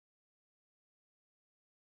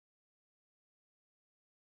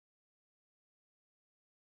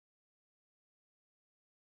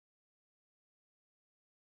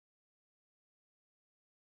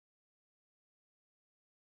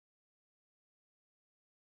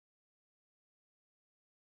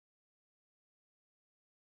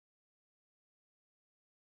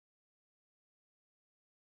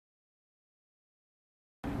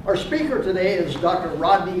Our speaker today is Dr.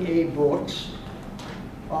 Rodney A. Brooks.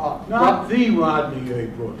 Not the Rodney A.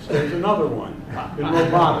 Brooks. There's another one in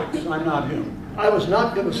robotics. I'm not him. I was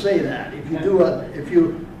not going to say that. If you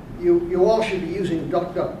do you all should be using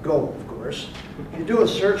DuckDuckGo, of course. If you do a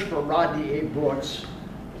search for Rodney A. Brooks,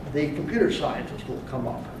 the computer scientist will come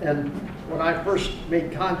up. And when I first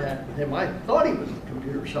made contact with him, I thought he was a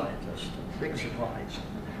computer scientist. Big surprise.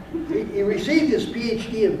 He received his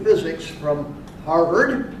PhD in physics from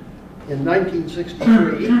Harvard in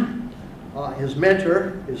 1963. His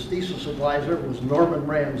mentor, his thesis advisor, was Norman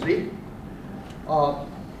Ramsey.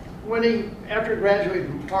 After graduating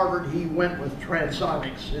from Harvard, he went with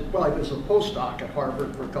Transonics. Well, he was a postdoc at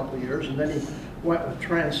Harvard for a couple of years, and then he went with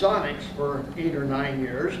Transonics for 8 or 9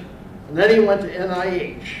 years. And then he went to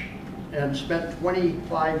NIH and spent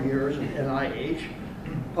 25 years at NIH,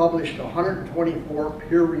 published 124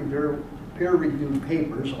 peer-reviewed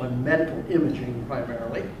papers on medical imaging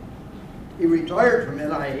primarily. He retired from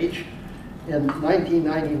NIH in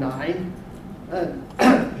 1999.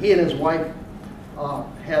 He and his wife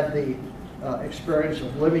had the experience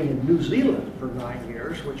of living in New Zealand for 9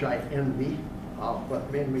 years, which I envy, but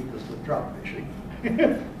mainly because of the trout fishing.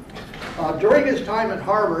 During his time at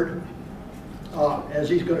Harvard, as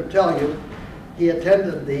he's going to tell you, he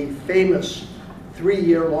attended the famous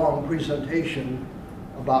 3-year-long presentation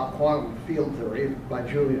about quantum field theory by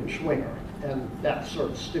Julian Schwinger, and that sort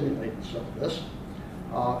of stimulated some of this.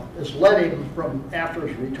 This led him, after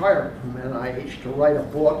his retirement from NIH, to write a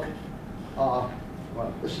book. Well,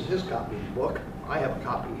 this is his copy of the book. I have a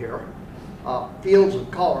copy here. Fields of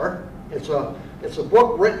Color. It's a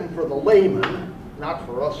book written for the layman, not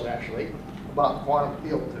for us actually, about quantum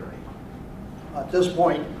field theory. At this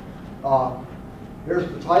point, here's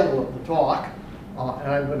the title of the talk,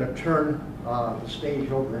 and I'm going to turn the stage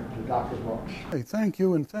over to Dr. Brooks. Hey, thank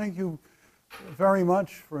you, and thank you very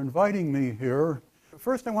much for inviting me here.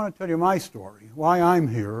 First, I want to tell you my story, why I'm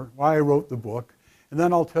here, why I wrote the book, and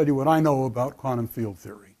then I'll tell you what I know about quantum field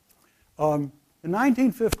theory. In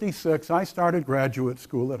 1956, I started graduate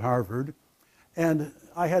school at Harvard, and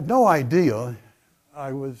I had no idea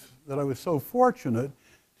that I was so fortunate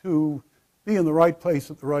to be in the right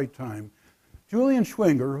place at the right time. Julian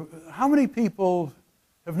Schwinger, how many people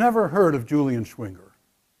have never heard of Julian Schwinger?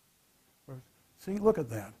 See, look at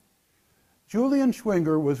that. Julian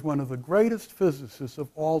Schwinger was one of the greatest physicists of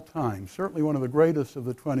all time, certainly one of the greatest of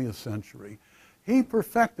the 20th century. He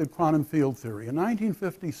perfected quantum field theory. In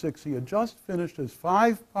 1956, he had just finished his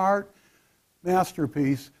 5-part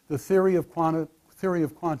masterpiece, The Theory of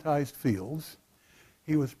Quantized Fields.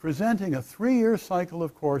 He was presenting a 3-year cycle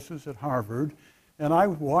of courses at Harvard, and I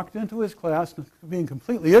walked into his class being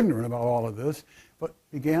completely ignorant about all of this, but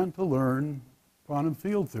began to learn quantum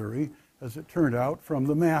field theory, as it turned out, from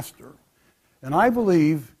the master. And I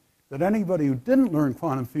believe that anybody who didn't learn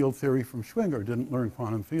quantum field theory from Schwinger didn't learn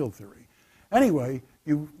quantum field theory. Anyway,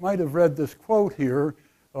 you might have read this quote here,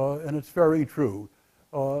 and it's very true.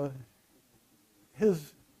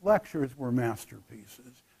 His lectures were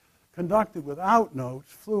masterpieces, conducted without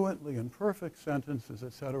notes, fluently in perfect sentences,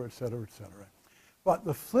 et cetera, et cetera, et cetera. But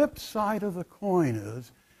the flip side of the coin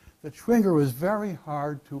is that Schwinger was very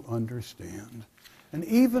hard to understand. And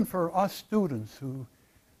even for us students who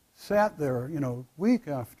sat there, week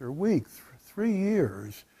after week, 3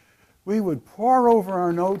 years, we would pore over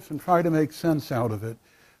our notes and try to make sense out of it.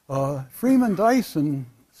 Freeman Dyson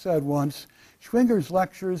said once, Schwinger's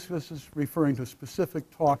lectures, this is referring to specific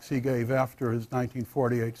talks he gave after his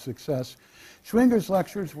 1948 success, Schwinger's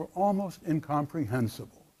lectures were almost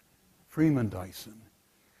incomprehensible. Freeman Dyson.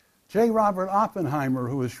 J. Robert Oppenheimer,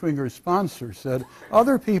 who was Schwinger's sponsor, said,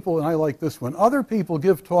 other people, and I like this one, other people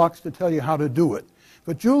give talks to tell you how to do it,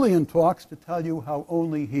 but Julian talks to tell you how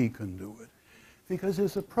only he can do it. Because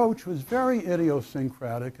his approach was very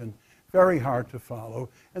idiosyncratic and very hard to follow,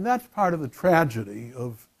 and that's part of the tragedy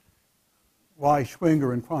of why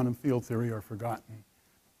Schwinger and quantum field theory are forgotten.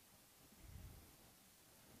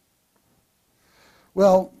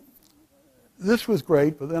 Well, this was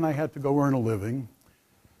great, but then I had to go earn a living,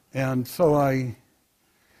 and so I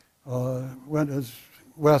went, as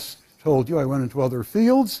Wes told you, I went into other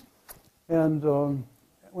fields, and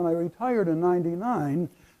when I retired in '99,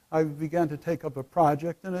 I began to take up a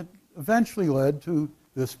project, and it eventually led to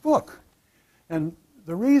this book. And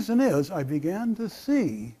the reason is I began to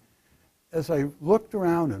see, as I looked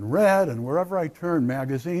around and read, and wherever I turned,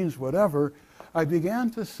 magazines, whatever, I began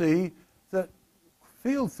to see that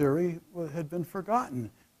field theory had been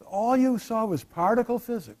forgotten. All you saw was particle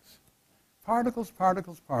physics. Particles,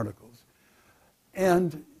 particles, particles.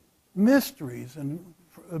 And mysteries and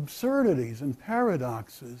absurdities and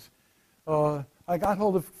paradoxes I got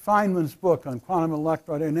hold of Feynman's book on quantum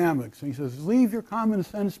electrodynamics, and he says, leave your common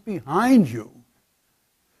sense behind you.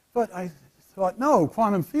 But I thought, no,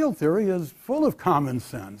 quantum field theory is full of common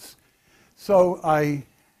sense. So I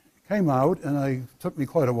came out, and it took me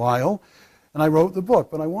quite a while, and I wrote the book.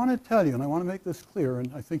 But I want to tell you, and I want to make this clear,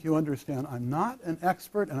 and I think you understand, I'm not an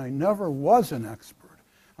expert, and I never was an expert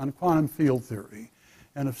on quantum field theory.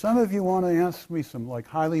 And if some of you want to ask me some like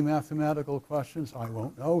highly mathematical questions, I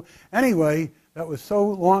won't know. Anyway, that was so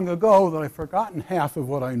long ago that I've forgotten half of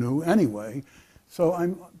what I knew anyway. So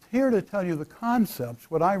I'm here to tell you the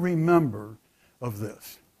concepts, what I remember of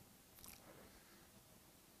this.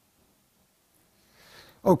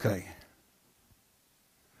 Okay.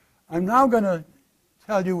 I'm now going to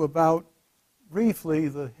tell you about, briefly,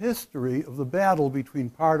 the history of the battle between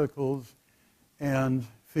particles and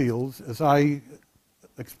fields, as I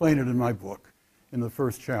explain it in my book, in the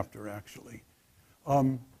first chapter, actually.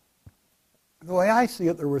 The way I see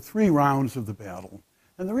it, there were 3 rounds of the battle,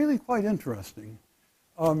 and they're really quite interesting.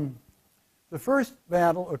 The first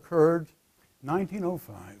battle occurred in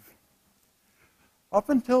 1905. Up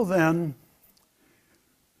until then,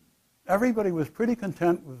 everybody was pretty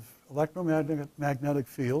content with electromagnetic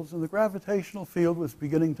fields, and the gravitational field was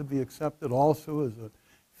beginning to be accepted also as a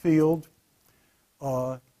field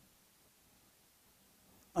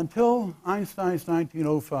until Einstein's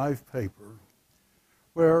 1905 paper,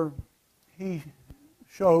 where he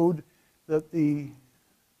showed that the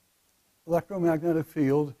electromagnetic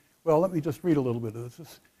field, well, let me just read a little bit of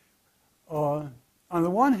this. On the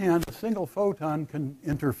one hand, a single photon can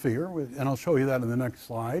interfere, and I'll show you that in the next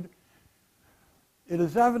slide. It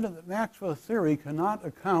is evident that Maxwell's theory cannot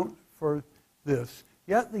account for this,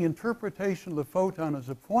 yet the interpretation of the photon as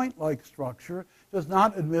a point-like structure does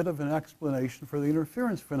not admit of an explanation for the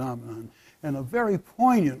interference phenomenon. And a very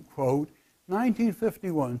poignant quote,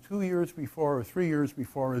 1951, 2 years before or 3 years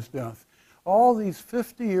before his death. All these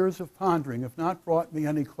 50 years of pondering have not brought me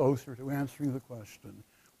any closer to answering the question,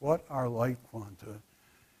 what are light quanta?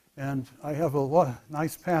 And I have a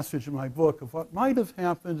nice passage in my book of what might have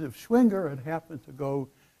happened if Schwinger had happened to go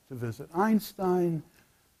to visit Einstein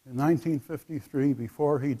in 1953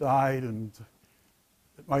 before he died, and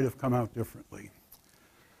it might have come out differently.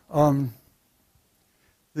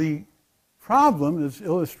 The problem is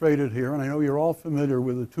illustrated here, and I know you're all familiar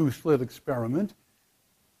with the 2-slit experiment.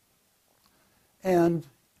 And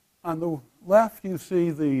on the left, you see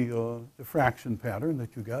the diffraction pattern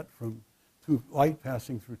that you get from light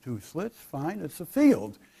passing through 2 slits. Fine, it's a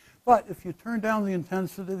field. But if you turn down the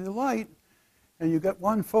intensity of the light and you get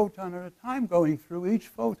 1 photon at a time going through, each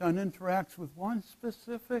photon interacts with one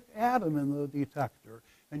specific atom in the detector.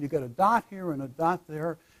 And you get a dot here and a dot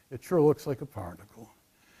there. It sure looks like a particle.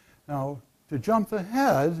 Now, to jump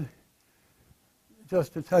ahead,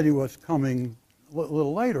 just to tell you what's coming a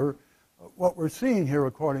little later, what we're seeing here,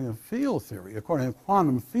 according to field theory, according to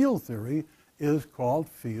quantum field theory, is called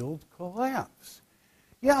field collapse.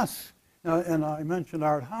 Yes, now, and I mentioned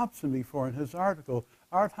Art Hobson before in his article.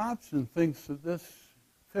 Art Hobson thinks that this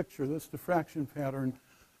picture, this diffraction pattern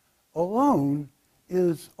alone,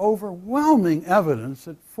 is overwhelming evidence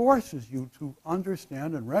that forces you to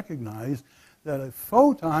understand and recognize that a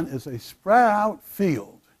photon is a spread-out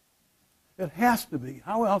field. It has to be.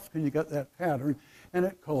 How else can you get that pattern? And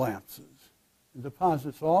it collapses. It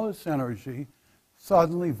deposits all its energy,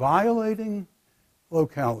 suddenly violating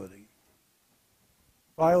locality.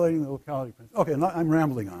 Violating the locality principle. Okay, I'm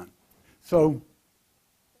rambling on. So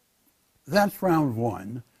that's round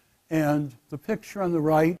 1. And the picture on the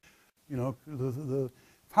right, you know, the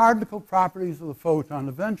particle properties of the photon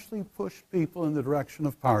eventually push people in the direction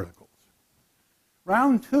of particles.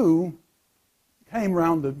 Round 2 came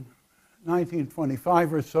around the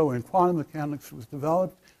 1925 or so, and quantum mechanics was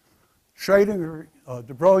developed. Schrödinger,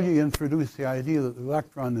 de Broglie introduced the idea that the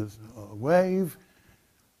electron is a wave.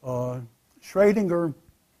 Schrödinger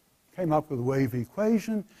came up with a wave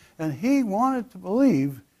equation, and he wanted to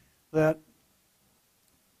believe that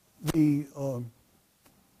there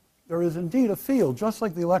is indeed a field, just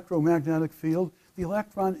like the electromagnetic field. The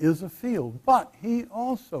electron is a field, but he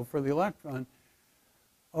also, for the electron,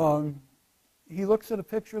 he looks at a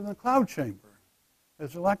picture of the cloud chamber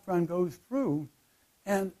as the electron goes through,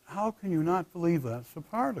 and how can you not believe that's a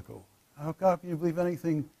particle? How can you believe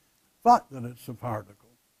anything but that it's a particle?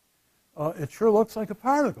 It sure looks like a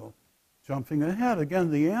particle. Jumping ahead, again,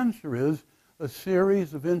 the answer is a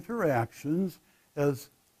series of interactions as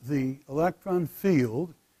the electron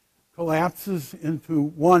field collapses into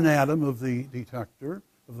one atom of the detector,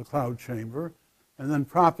 of the cloud chamber, and then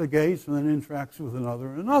propagates and then interacts with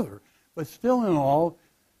another and another. But still in all,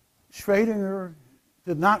 Schrödinger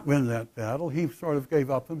did not win that battle. He sort of gave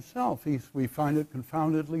up himself. We find it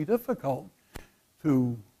confoundedly difficult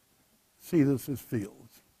to see this as fields.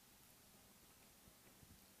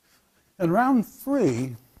 And round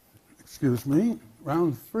three was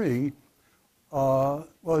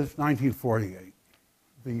 1948,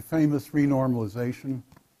 the famous renormalization,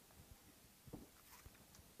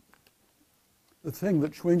 the thing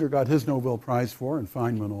that Schwinger got his Nobel Prize for, and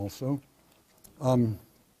Feynman also.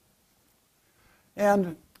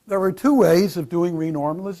 And there were two ways of doing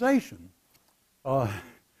renormalization.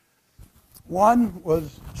 One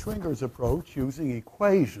was Schwinger's approach using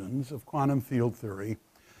equations of quantum field theory.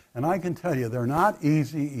 And I can tell you, they're not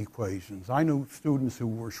easy equations. I knew students who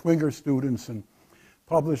were Schwinger students and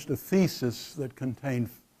published a thesis that contained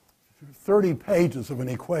 30 pages of an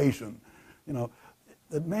equation. You know,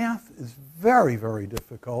 the math is very, very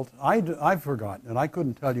difficult. I've forgotten it. I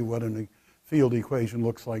couldn't tell you what a field equation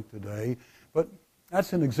looks like today, but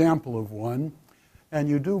that's an example of one. And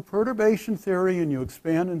you do perturbation theory, and you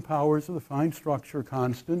expand in powers of the fine structure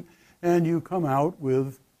constant, and you come out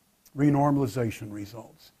with renormalization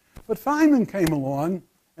results. But Feynman came along,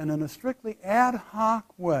 and in a strictly ad hoc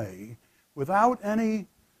way, without any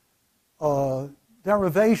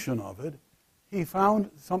derivation of it, he found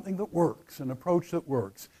something that works, an approach that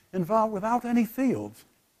works, involved without any fields,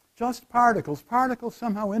 just particles. Particles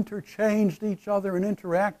somehow interchanged each other and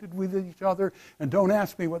interacted with each other. And don't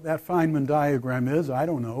ask me what that Feynman diagram is. I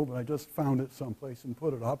don't know, but I just found it someplace and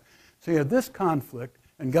put it up. So you had this conflict,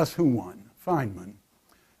 and guess who won? Feynman.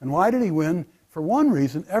 And why did he win? For one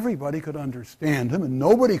reason, everybody could understand him, and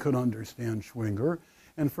nobody could understand Schwinger.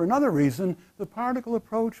 And for another reason, the particle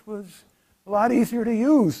approach was a lot easier to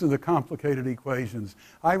use than the complicated equations.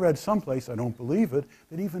 I read someplace, I don't believe it,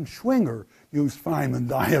 that even Schwinger used Feynman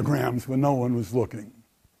diagrams when no one was looking.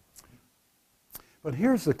 But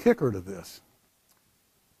here's the kicker to this.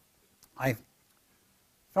 I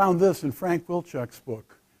found this in Frank Wilczek's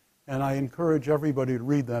book, and I encourage everybody to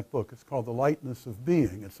read that book. It's called The Lightness of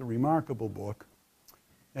Being. It's a remarkable book,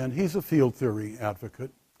 and he's a field theory advocate.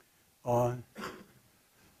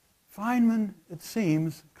 Feynman, it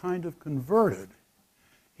seems, kind of converted.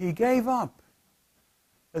 He gave up.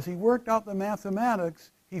 As he worked out the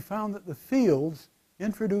mathematics, he found that the fields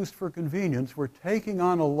introduced for convenience were taking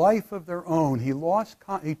on a life of their own. He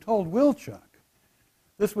told Wilczek,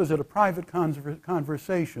 this was at a private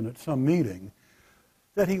conversation at some meeting,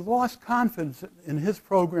 that he lost confidence in his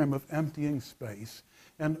program of emptying space.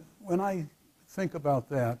 And when I think about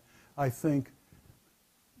that, I think,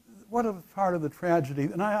 what a part of the tragedy,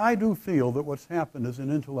 and I do feel that what's happened is an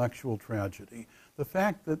intellectual tragedy. The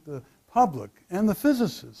fact that the public, and the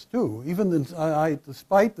physicists too, even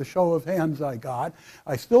despite the show of hands I got,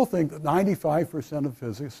 I still think that 95% of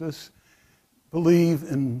physicists believe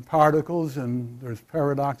in particles, and there's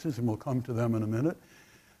paradoxes, and we'll come to them in a minute.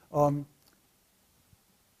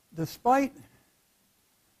 Despite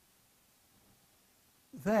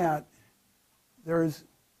that, there's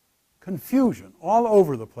confusion all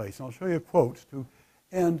over the place. I'll show you quotes too.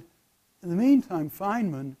 And in the meantime,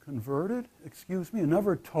 Feynman converted, and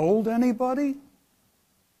never told anybody.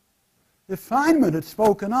 If Feynman had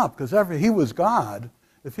spoken up, because he was God,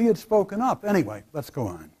 if he had spoken up, anyway, let's go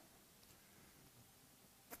on.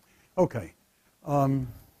 Okay.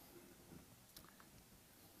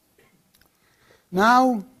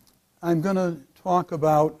 Now I'm going to talk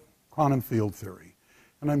about quantum field theory.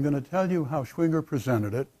 And I'm going to tell you how Schwinger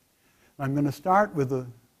presented it. I'm going to start with the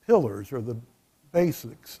pillars, or the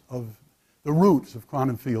basics of the roots of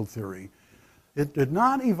quantum field theory. It did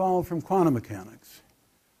not evolve from quantum mechanics.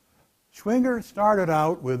 Schwinger started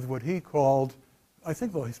out with what he called, I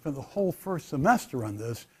think he spent the whole first semester on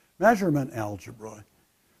this, measurement algebra,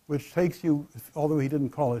 which takes you, although he didn't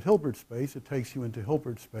call it Hilbert space, it takes you into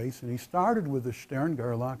Hilbert space. And he started with the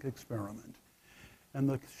Stern-Gerlach experiment. And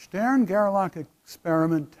the Stern-Gerlach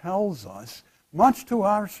experiment tells us, much to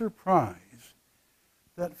our surprise,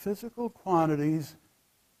 that physical quantities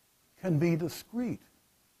can be discrete,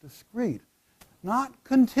 not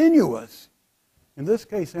continuous. In this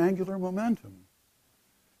case, angular momentum.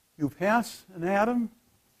 You pass an atom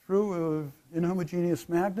through an inhomogeneous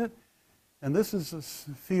magnet, and this is a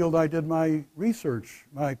field I did my research,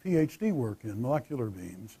 my PhD work in, molecular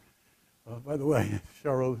beams. By the way,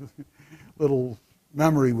 Cheryl, little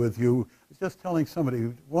memory with you. I was just telling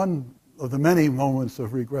somebody, one of the many moments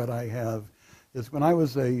of regret I have is when I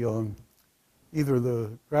was probably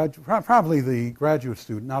the graduate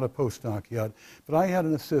student, not a postdoc yet, but I had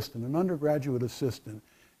an assistant, an undergraduate assistant,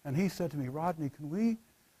 and he said to me, Rodney, can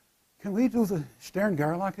we do the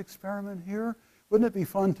Stern-Gerlach experiment here? Wouldn't it be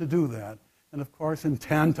fun to do that? And of course,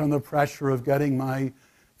 intent on the pressure of getting my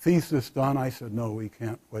thesis done, I said, no, we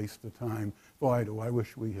can't waste the time. Boy, I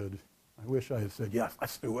wish I had said, yes,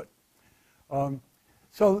 let's do it.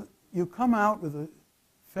 So you come out with the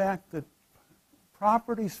fact that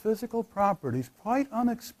properties, physical properties, quite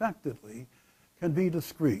unexpectedly, can be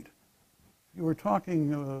discrete. You were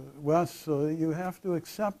talking, Wes, you have to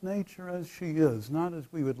accept nature as she is, not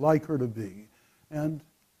as we would like her to be. And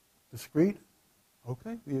discrete,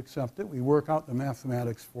 okay, we accept it. We work out the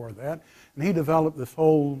mathematics for that. And he developed this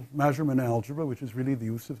whole measurement algebra, which is really the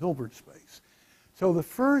use of Hilbert space. So the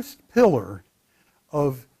first pillar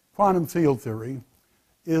of quantum field theory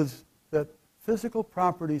is that physical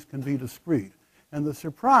properties can be discrete. And the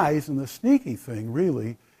surprise and the sneaky thing,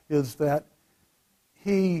 really, is that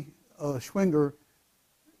Schwinger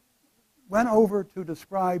went over to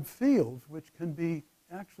describe fields which can be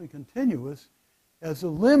actually continuous as a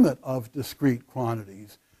limit of discrete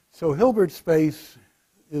quantities. So Hilbert space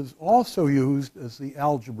is also used as the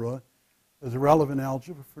algebra, as a relevant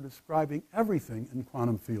algebra for describing everything in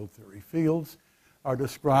quantum field theory. Fields are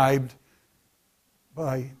described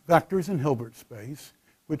by vectors in Hilbert space,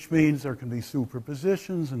 which means there can be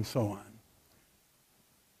superpositions and so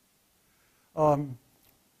on.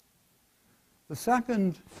 The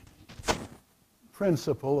second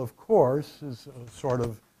principle, of course, is sort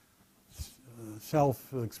of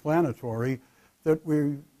self-explanatory, that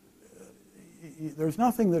there's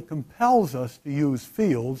nothing that compels us to use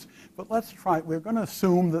fields, but we're going to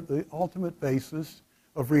assume that the ultimate basis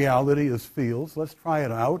of reality is fields. Let's try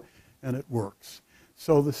it out, and it works.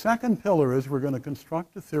 So the second pillar is we're going to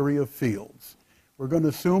construct a theory of fields. We're going to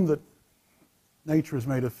assume that nature is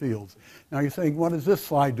made of fields. Now you're saying, what is this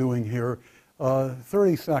slide doing here?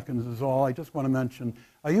 30 seconds is all. I just want to mention,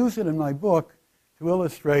 I use it in my book to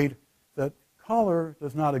illustrate that color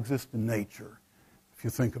does not exist in nature, if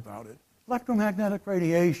you think about it. Electromagnetic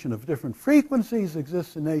radiation of different frequencies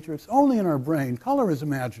exists in nature. It's only in our brain. Color is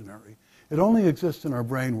imaginary. It only exists in our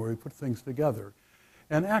brain where we put things together.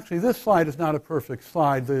 And actually, this slide is not a perfect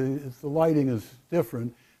slide. The lighting is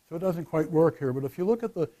different, so it doesn't quite work here. But if you look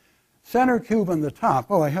at the center cube on the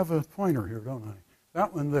top, I have a pointer here, don't I?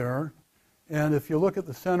 That one there. And if you look at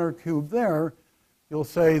the center cube there, you'll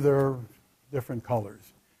say they're different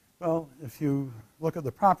colors. Well, if you look at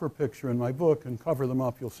the proper picture in my book and cover them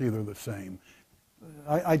up, you'll see they're the same.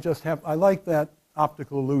 I like that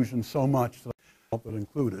optical illusion so much that I help it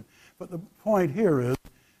included. But the point here is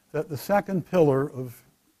that the second pillar of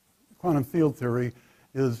quantum field theory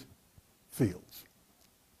is fields.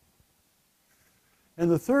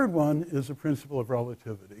 And the third one is the principle of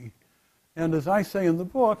relativity. And as I say in the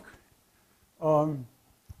book, the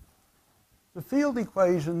field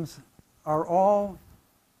equations are all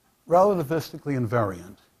relativistically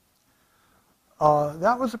invariant.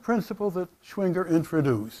 That was a principle that Schwinger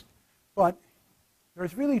introduced. But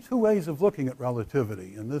there's really two ways of looking at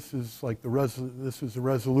relativity, and this is like this is a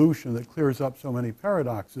resolution that clears up so many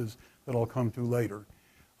paradoxes that I'll come to later.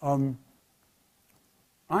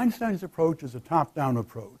 Einstein's approach is a top-down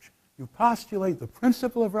approach. You postulate the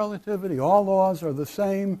principle of relativity, all laws are the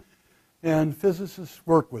same, and physicists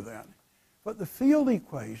work with that. But the field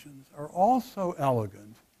equations are also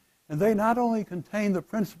elegant, and they not only contain the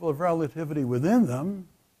principle of relativity within them,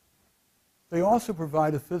 they also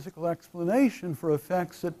provide a physical explanation for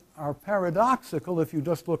effects that are paradoxical if you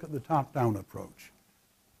just look at the top-down approach.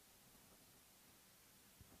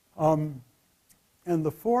 And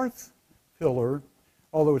the fourth pillar,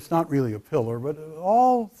 although it's not really a pillar, but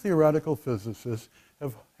all theoretical physicists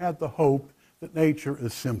have had the hope that nature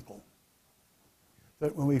is simple.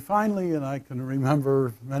 That when we finally, and I can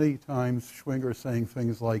remember many times Schwinger saying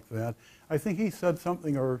things like that, I think he said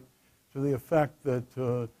something to the effect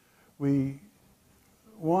that we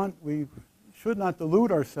should not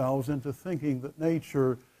delude ourselves into thinking that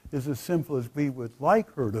nature is as simple as we would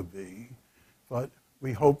like her to be, but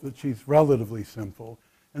we hope that she's relatively simple.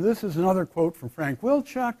 And this is another quote from Frank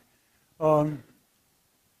Wilczek. When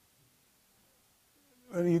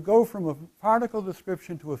you go from a particle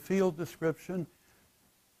description to a field description,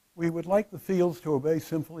 we would like the fields to obey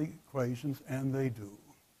simple equations, and they do.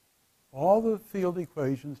 All the field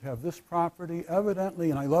equations have this property.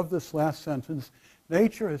 Evidently, and I love this last sentence,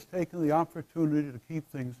 nature has taken the opportunity to keep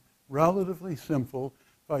things relatively simple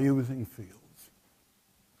by using fields.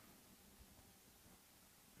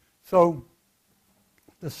 So,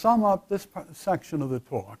 to sum up this section of the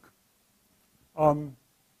talk, and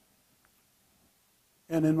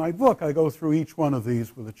in my book I go through each one of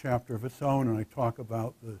these with a chapter of its own, and I talk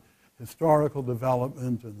about the historical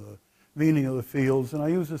development and the meaning of the fields, and I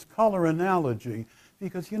use this color analogy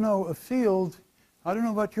because, you know, a field I don't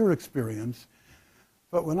know about your experience,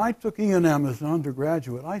 but when I took E&M as an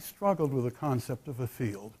undergraduate, I struggled with the concept of a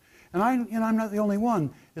field. And I'm not the only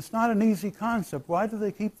one. It's not an easy concept. Why do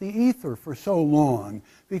they keep the ether for so long?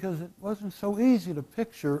 Because it wasn't so easy to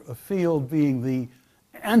picture a field being the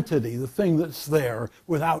entity, the thing that's there,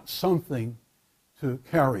 without something to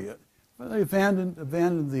carry it. But they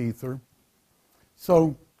abandoned the ether.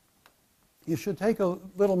 So you should take a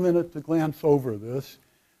little minute to glance over this.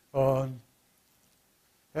 At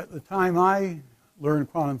the time I learned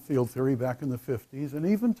quantum field theory back in the 50s, and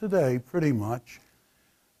even today pretty much,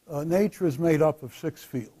 nature is made up of 6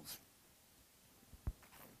 fields.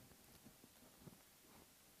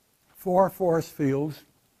 4 force fields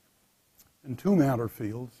and 2 matter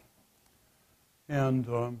fields. And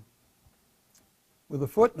with a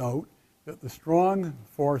footnote that the strong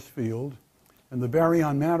force field and the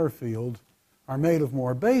baryon matter field are made of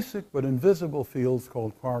more basic but invisible fields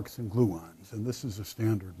called quarks and gluons. And this is a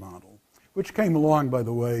standard model, which came along, by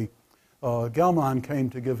the way. Gell-Mann came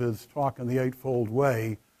to give his talk on the Eightfold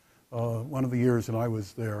Way one of the years that I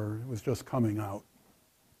was there. It was just coming out.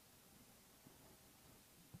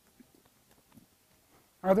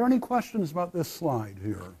 Are there any questions about this slide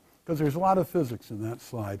here? Because there's a lot of physics in that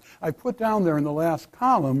slide. I put down there in the last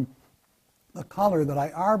column the color that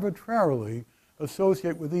I arbitrarily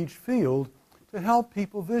associate with each field to help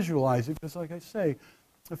people visualize it. Because like I say,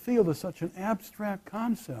 a field is such an abstract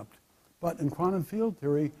concept. But in quantum field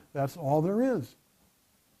theory, that's all there is.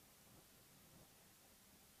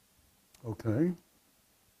 Okay.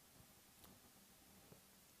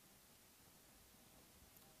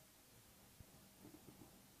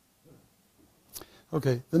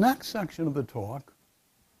 Okay, the next section of the talk,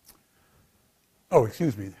 a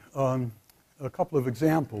couple of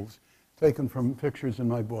examples taken from pictures in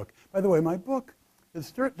my book. By the way, my book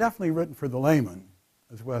is definitely written for the layman,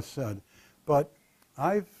 as Wes said, but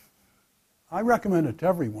I recommend it to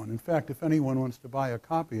everyone. In fact, if anyone wants to buy a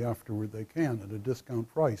copy afterward, they can at a discount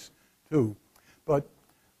price, too. But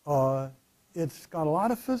it's got a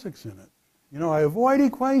lot of physics in it. You know, I avoid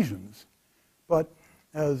equations, but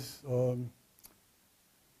as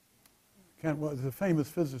the famous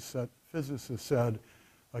physicist said,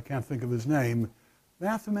 I can't think of his name,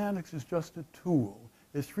 mathematics is just a tool.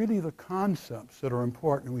 It's really the concepts that are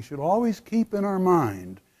important. We should always keep in our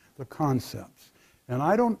mind the concepts. And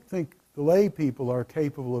I don't think the lay people are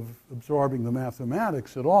capable of absorbing the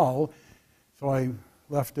mathematics at all, so I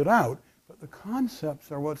left it out. But the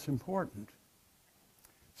concepts are what's important.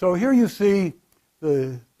 So here you see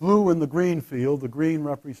the blue and the green field. The green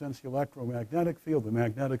represents the electromagnetic field, the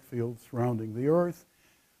magnetic field surrounding the Earth.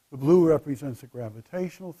 The blue represents the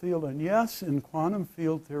gravitational field. And yes, in quantum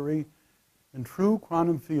field theory, in true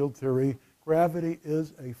quantum field theory, gravity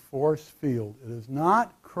is a force field. It is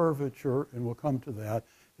not curvature, and we'll come to that.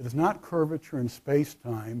 It is not curvature in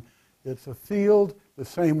space-time. It's a field the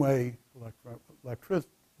same way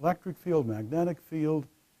electric field, magnetic field,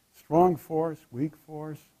 strong force, weak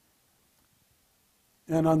force.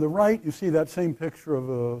 And on the right, you see that same picture of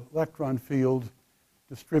an electron field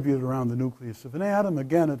distributed around the nucleus of an atom.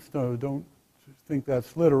 Again, don't think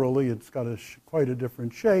that's literally. It's got quite a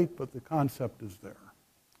different shape, but the concept is there.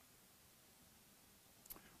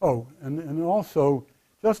 Oh, and also,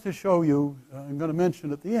 just to show you, I'm going to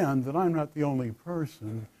mention at the end that I'm not the only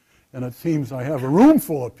person, and it seems I have a room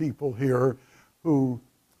full of people here who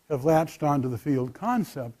have latched onto the field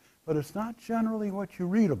concept, but it's not generally what you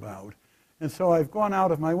read about. And so I've gone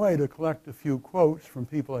out of my way to collect a few quotes from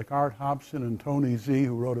people like Art Hobson and Tony Z,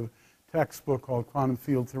 who wrote a textbook called Quantum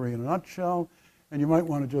Field Theory in a Nutshell, and you might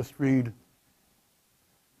want to just read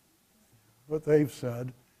what they've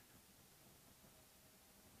said.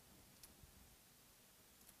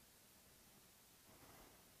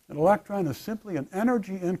 An electron is simply an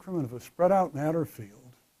energy increment of a spread-out matter field.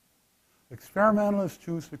 Experimentalists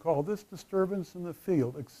choose to call this disturbance in the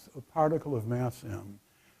field a particle of mass m.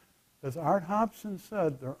 As Art Hobson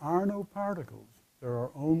said, there are no particles. There are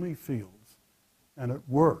only fields. And it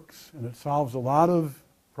works, and it solves a lot of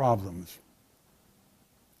problems.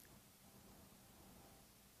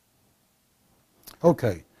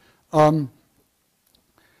 Okay. Now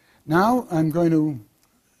I'm going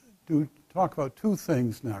to talk about 2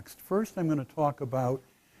 things next. First, I'm going to talk about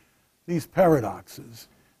these paradoxes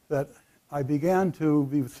that I began to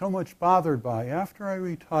be so much bothered by after I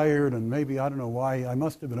retired, and maybe, I don't know why, I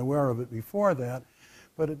must have been aware of it before that,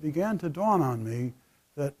 but it began to dawn on me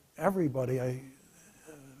that everybody,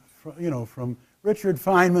 from Richard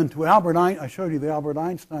Feynman to Albert Einstein, I showed you the Albert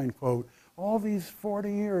Einstein quote, all these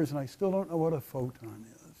 40 years, and I still don't know what a photon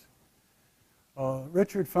is.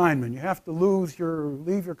 Richard Feynman, you have to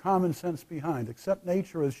leave your common sense behind. Accept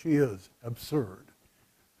nature as she is. Absurd.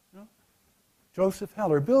 You know? Joseph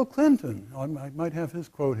Heller, Bill Clinton, I might have his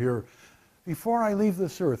quote here. Before I leave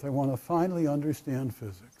this earth, I want to finally understand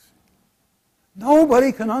physics.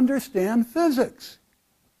 Nobody can understand physics.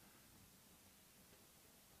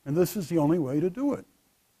 And this is the only way to do it.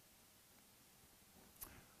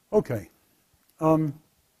 Okay.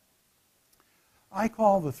 I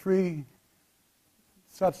call the three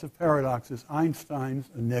sets of paradoxes Einstein's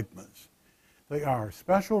enigmas. They are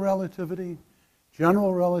special relativity,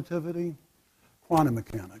 general relativity, quantum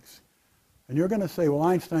mechanics. And you're going to say, well,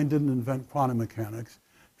 Einstein didn't invent quantum mechanics.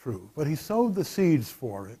 True. But he sowed the seeds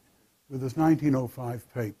for it with his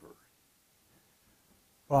 1905 paper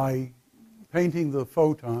by painting the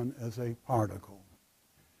photon as a particle.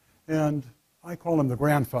 And I call him the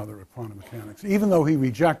grandfather of quantum mechanics, even though he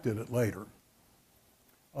rejected it later.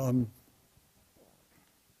 And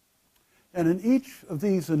in each of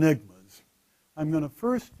these enigmas, I'm going to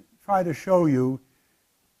first try to show you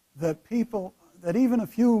that even a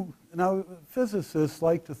few, now physicists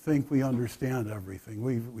like to think we understand everything.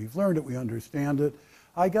 We've learned it, we understand it.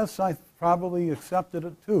 I guess I probably accepted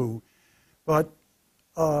it too. But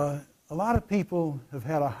a lot of people have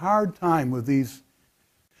had a hard time with these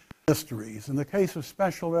mysteries. In the case of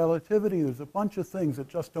special relativity, there's a bunch of things that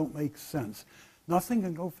just don't make sense. Nothing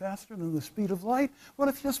can go faster than the speed of light. What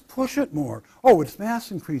if you just push it more? Oh, its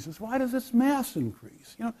mass increases. Why does its mass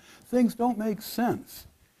increase? You know, things don't make sense.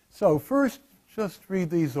 So first, just read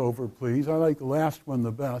these over, please. I like the last one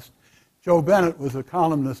the best. Joe Bennett was a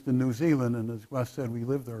columnist in New Zealand, and as Wes said, we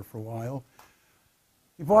lived there for a while.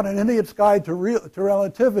 He bought an Idiot's Guide to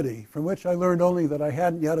Relativity, from which I learned only that I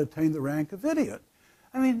hadn't yet attained the rank of idiot.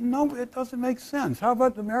 I mean, no, it doesn't make sense. How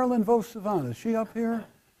about the Marilyn Vos Savant? Is she up here?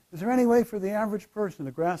 Is there any way for the average person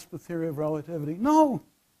to grasp the theory of relativity? No.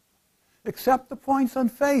 Accept the points on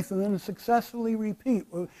faith and then successfully repeat.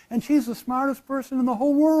 And she's the smartest person in the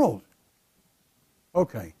whole world.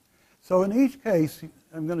 Okay. So in each case,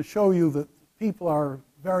 I'm going to show you that people are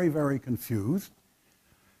very, very confused.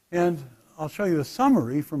 And I'll show you a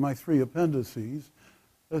summary from my three appendices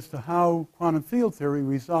as to how quantum field theory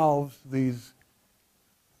resolves these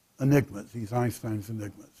enigmas, these Einstein's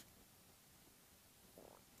enigmas.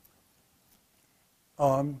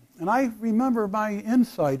 And I remember my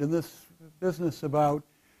insight in this business about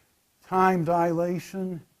time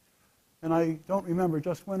dilation, and I don't remember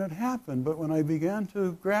just when it happened, but when I began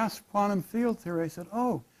to grasp quantum field theory, I said,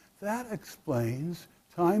 oh, that explains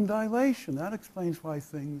time dilation. That explains why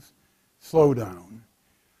things slow down.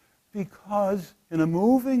 Because in a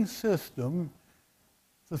moving system,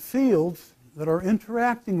 the fields that are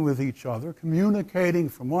interacting with each other, communicating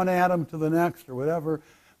from one atom to the next or whatever,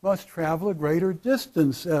 must travel a greater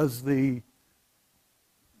distance as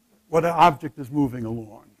what object is moving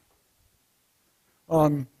along.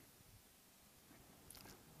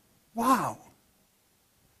 Wow.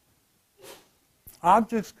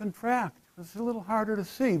 Objects contract. It's a little harder to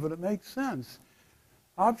see, but it makes sense.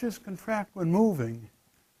 Objects contract when moving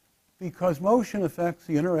because motion affects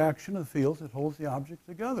the interaction of the fields that holds the object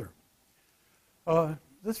together.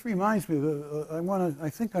 This reminds me, I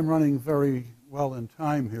think I'm running very well in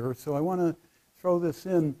time here, so I want to throw this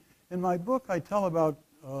in. In my book, I tell about,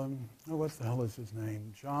 what the hell is his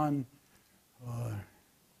name?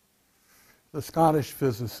 The Scottish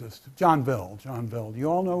physicist, John Bell. John Bell. Do you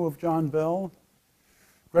all know of John Bell?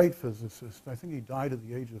 Great physicist. I think he died at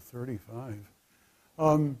the age of 35.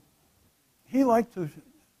 He liked to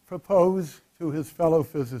propose to his fellow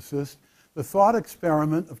physicists the thought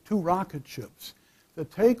experiment of two rocket ships that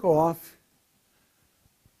take off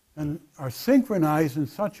and are synchronized in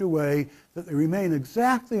such a way that they remain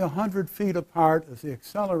exactly 100 feet apart as they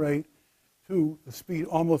accelerate to the speed,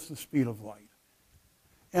 almost the speed of light.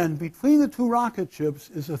 And between the two rocket ships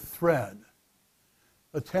is a thread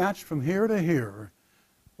attached from here to here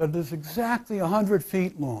that is exactly 100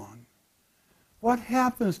 feet long. What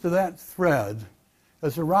happens to that thread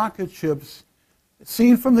as the rocket ships,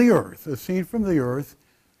 seen from the Earth,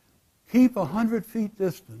 keep 100 feet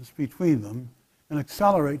distance between them and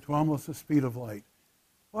accelerate to almost the speed of light?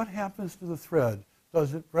 What happens to the thread?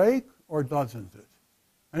 Does it break or doesn't it?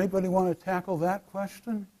 Anybody want to tackle that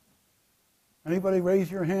question? Anybody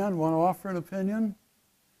raise your hand, want to offer an opinion?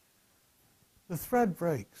 The thread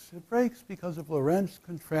breaks. It breaks because of Lorentz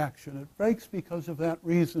contraction. It breaks because of that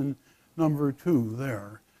reason number 2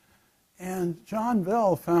 there. And John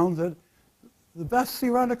Bell found that the best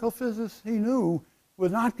theoretical physicists he knew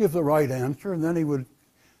would not give the right answer, and then he would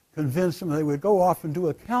convince them they would go off and do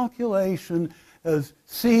a calculation as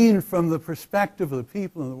seen from the perspective of the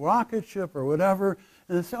people in the rocket ship or whatever,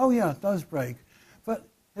 and they say, oh yeah, it does break. But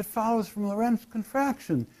it follows from Lorentz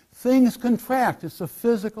contraction. Things contract. It's a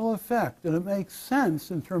physical effect, and it makes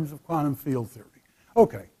sense in terms of quantum field theory.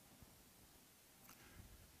 Okay.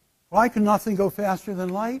 Why can nothing go faster than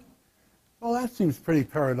light? Well, that seems pretty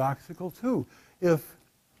paradoxical, too. If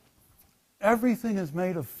everything is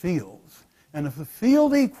made of fields, and if the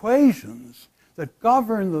field equations that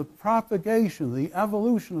govern the propagation, the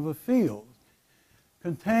evolution of a field,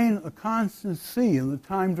 contain a constant c in the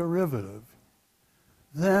time derivative,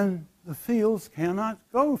 then the fields cannot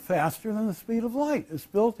go faster than the speed of light. It's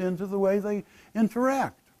built into the way they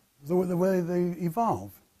interact, the way they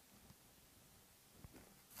evolve.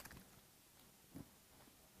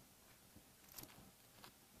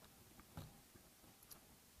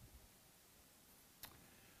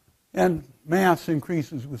 And mass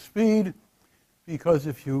increases with speed, because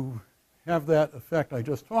if you have that effect I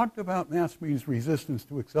just talked about, mass means resistance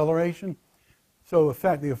to acceleration. So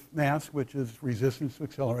effective mass, which is resistance to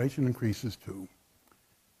acceleration, increases too.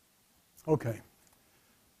 Okay.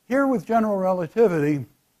 Here with general relativity,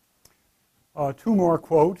 two more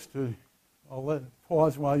quotes. I'll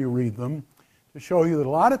pause while you read them to show you that a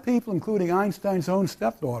lot of people, including Einstein's own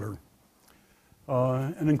stepdaughter,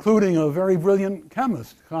 and including a very brilliant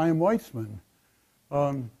chemist, Chaim Weizmann.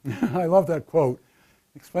 I love that quote.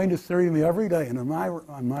 Explained his theory to me every day, and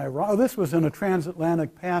this was in a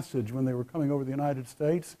transatlantic passage when they were coming over the United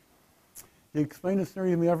States. He explained his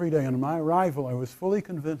theory to me every day, and on my arrival, I was fully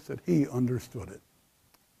convinced that he understood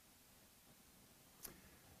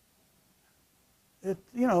it.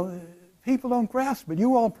 People don't grasp it.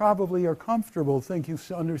 You all probably are comfortable, think you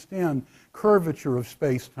understand curvature of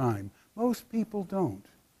space-time. Most people don't.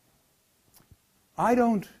 I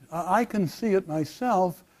don't. I can see it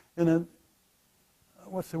myself in a,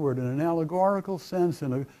 in an allegorical sense.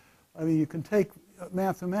 You can take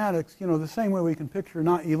mathematics, the same way we can picture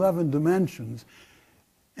not 11 dimensions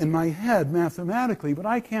in my head mathematically, but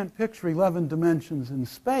I can't picture 11 dimensions in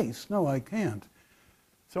space. No, I can't.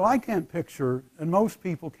 So I can't picture, and most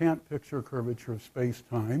people can't picture curvature of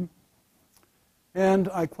space-time. And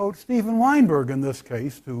I quote Steven Weinberg in this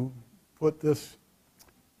case to put this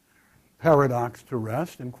paradox to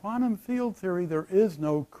rest. In quantum field theory, there is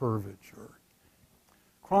no curvature.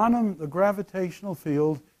 The gravitational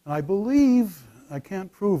field, and I believe, I can't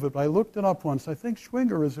prove it, but I looked it up once. I think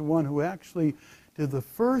Schwinger is the one who actually did the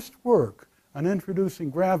first work on introducing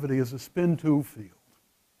gravity as a spin-2 field.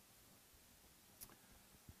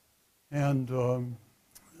 And,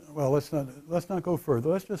 let's not go further.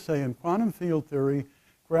 Let's just say in quantum field theory,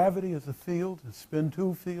 gravity is a field, a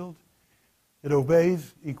spin-2 field. It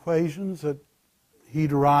obeys equations that he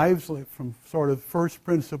derives from sort of first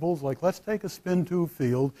principles, like let's take a spin-2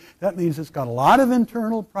 field. That means it's got a lot of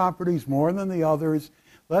internal properties, more than the others.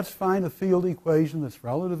 Let's find a field equation that's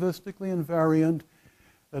relativistically invariant,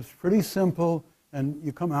 that's pretty simple, and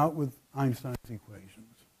you come out with Einstein's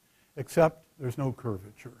equations, except there's no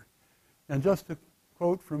curvature. And just to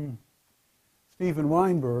quote from Steven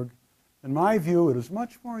Weinberg, in my view, it is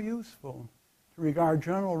much more useful to regard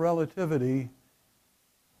general relativity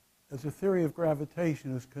as a theory of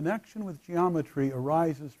gravitation, whose connection with geometry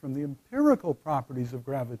arises from the empirical properties of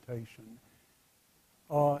gravitation.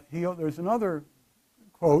 There's another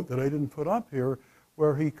quote that I didn't put up here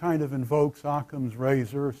where he kind of invokes Occam's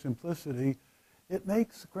razor, simplicity. It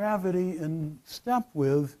makes gravity in step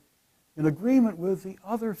with, in agreement with the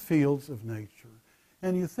other fields of nature.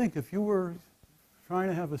 And you think, if you were trying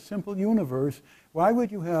to have a simple universe, why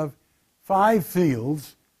would you have 5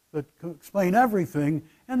 fields that explain everything,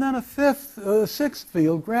 and then a sixth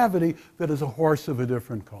field, gravity, that is a horse of a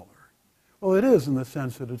different color? Well, it is in the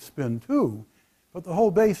sense that it's spin-2, but the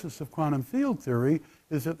whole basis of quantum field theory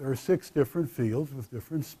is that there are 6 different fields with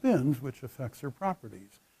different spins, which affects their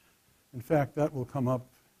properties. In fact, that will come up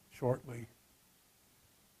shortly.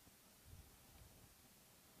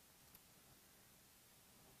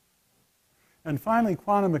 And finally,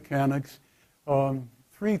 quantum mechanics.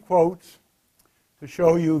 3 quotes to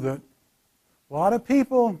show you that a lot of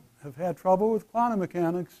people have had trouble with quantum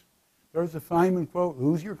mechanics. There's a Feynman quote,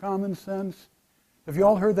 lose your common sense. Have you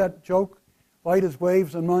all heard that joke? Light is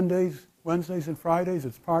waves on Mondays, Wednesdays, and Fridays.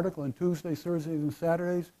 It's particle on Tuesdays, Thursdays, and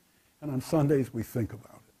Saturdays. And on Sundays, we think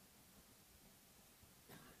about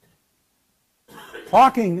it.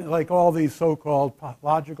 Talking like all these so-called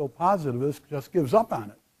logical positivists just gives up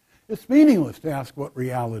on it. It's meaningless to ask what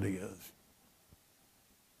reality is.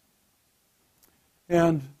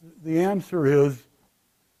 And the answer is,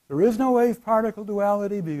 there is no wave-particle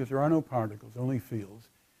duality because there are no particles, only fields.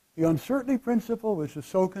 The uncertainty principle, which is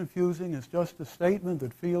so confusing, is just a statement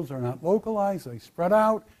that fields are not localized, they spread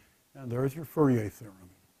out, and there's your Fourier theorem.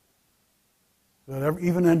 That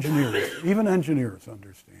even engineers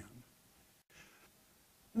understand.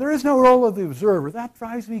 There is no role of the observer. That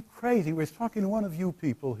drives me crazy. I was talking to one of you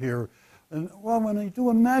people here, and well, when you do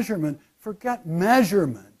a measurement, forget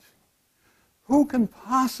measurement. Who can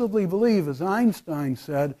possibly believe, as Einstein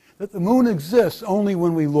said, that the moon exists only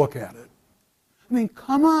when we look at it? I mean,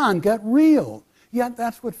 come on, get real. Yet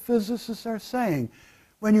that's what physicists are saying.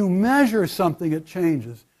 When you measure something, it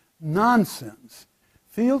changes. Nonsense.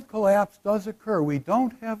 Field collapse does occur. We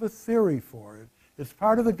don't have a theory for it. It's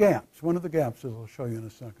part of the gaps, one of the gaps, as I'll show you in a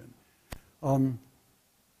second.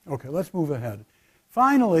 Okay, let's move ahead.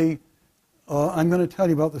 Finally, I'm going to tell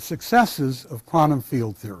you about the successes of quantum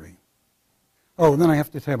field theory. Oh, and then I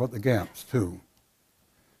have to tell you about the gaps, too.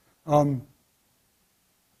 I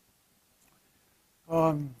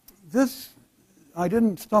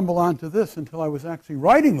didn't stumble onto this until I was actually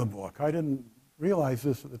writing the book. I didn't realize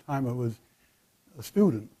this at the time I was a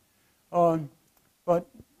student. But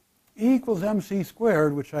E equals mc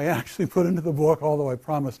squared, which I actually put into the book, although I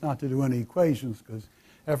promised not to do any equations because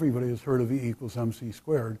everybody has heard of E equals mc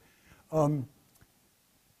squared, comes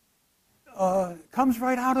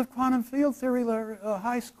right out of quantum field theory. A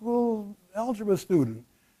high school algebra student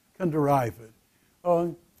can derive it.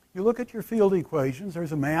 You look at your field equations.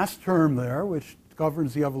 There's a mass term there which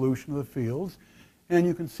governs the evolution of the fields. And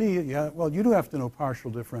you can see, yeah, well, you do have to know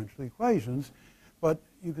partial differential equations, but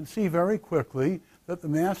you can see very quickly that the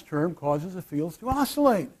mass term causes the fields to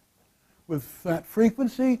oscillate with that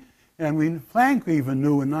frequency. And Planck even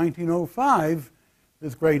knew in 1905,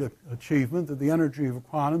 this great achievement, that the energy of a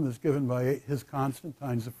quantum is given by his constant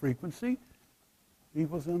times the frequency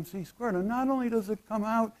equals mc squared. And not only does it come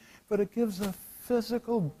out, but it gives a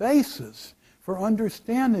physical basis for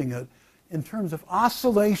understanding it in terms of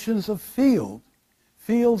oscillations of field.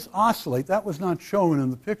 Fields oscillate. That was not shown in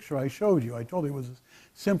the picture I showed you. I told you it was a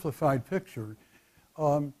simplified picture.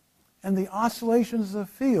 And the oscillations of the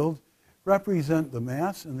field represent the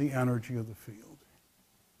mass and the energy of the field.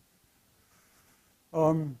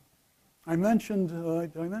 I mentioned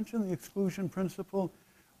the exclusion principle.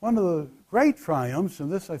 One of the great triumphs,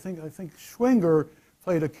 and this I think Schwinger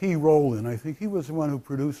played a key role in. I think he was the one who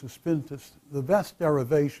produced the best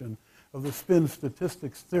derivation of the spin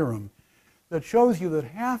statistics theorem that shows you that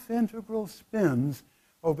half-integral spins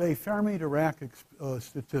obey Fermi-Dirac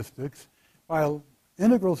statistics, while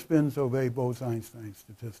integral spins obey Bose-Einstein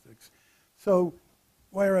statistics. So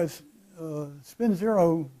whereas spin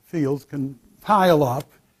zero fields can pile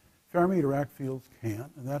up, Fermi-Dirac fields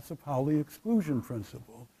can't, and that's the Pauli exclusion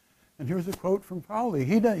principle. And here's a quote from Pauli.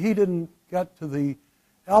 He didn't get to the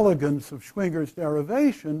elegance of Schwinger's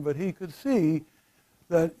derivation, but he could see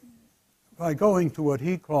that by going to what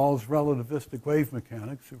he calls relativistic wave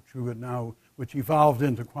mechanics, which evolved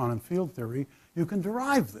into quantum field theory, you can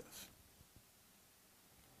derive this.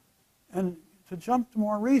 And to jump to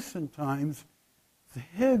more recent times, the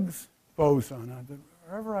Higgs boson,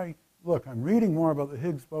 wherever I look, I'm reading more about the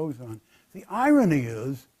Higgs boson. The irony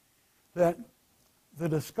is that the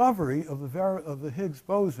discovery of the Higgs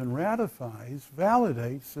boson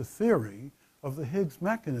validates the theory of the Higgs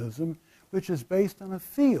mechanism, which is based on a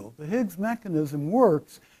field. The Higgs mechanism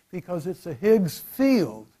works because it's a Higgs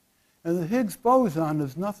field. And the Higgs boson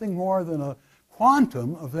is nothing more than a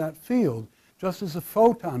quantum of that field, just as a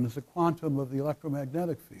photon is a quantum of the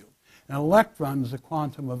electromagnetic field. An electron is a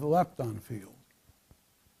quantum of the lepton field.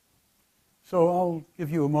 So I'll give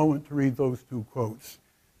you a moment to read those two quotes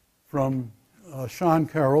from Sean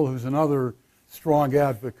Carroll, who's another strong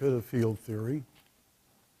advocate of field theory.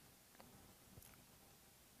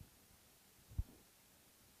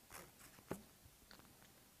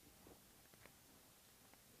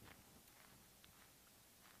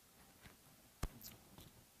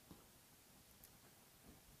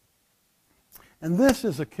 And this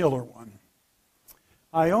is a killer one.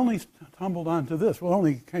 I only stumbled onto this. Well, it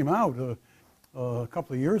only came out a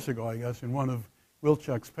couple of years ago, I guess, in one of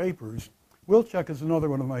Wilczek's papers. Wilczek is another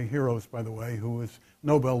one of my heroes, by the way, who is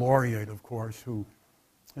Nobel laureate, of course, who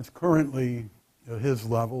is currently at his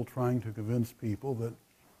level trying to convince people that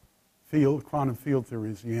quantum field theory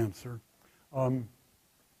is the answer. I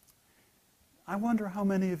wonder how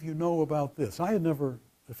many of you know about this.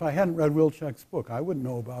 If I hadn't read Wilczek's book, I wouldn't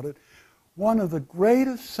know about it. One of the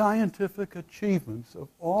greatest scientific achievements of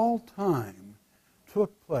all time took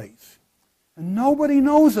place, and nobody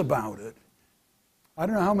knows about it. I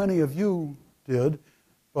don't know how many of you did,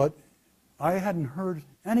 but I hadn't heard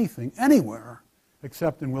anything anywhere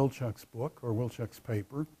except in Wilczek's book or Wilczek's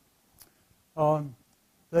paper.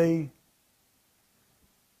 they,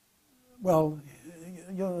 well,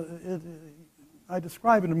 I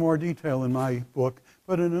describe it in more detail in my book,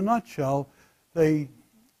 but in a nutshell, they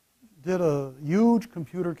did a huge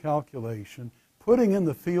computer calculation, putting in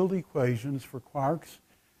the field equations for quarks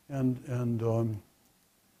and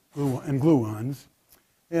gluons,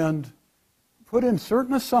 and put in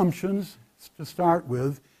certain assumptions to start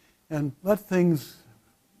with, and let things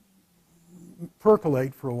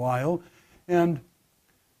percolate for a while, and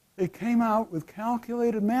they came out with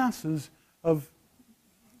calculated masses of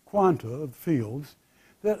quanta, of fields,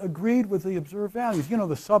 that agreed with the observed values. You know,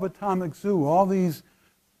 the subatomic zoo, all these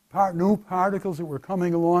new particles that were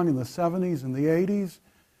coming along in the 70s and the 80s,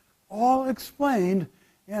 all explained,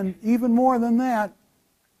 and even more than that,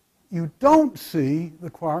 you don't see the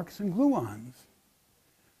quarks and gluons.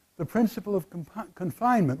 The principle of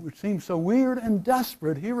confinement, which seems so weird and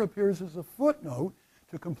desperate, here appears as a footnote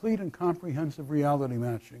to complete and comprehensive reality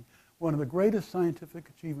matching, one of the greatest scientific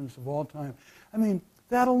achievements of all time. I mean,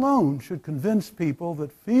 that alone should convince people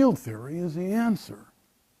that field theory is the answer.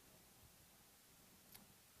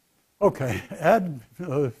 Okay, Ed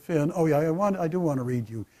Finn. Oh yeah, I do want to read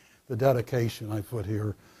you the dedication I put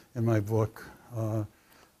here in my book.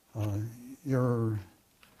 Your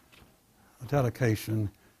dedication.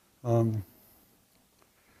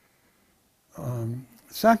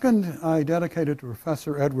 Second, I dedicated to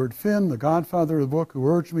Professor Edward Finn, the godfather of the book, who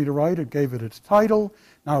urged me to write it, gave it its title,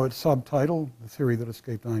 now its subtitle, The Theory That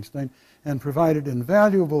Escaped Einstein, and provided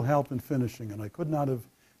invaluable help in finishing, and I could not have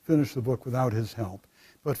finished the book without his help.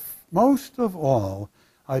 But most of all,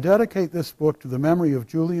 I dedicate this book to the memory of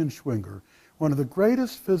Julian Schwinger, one of the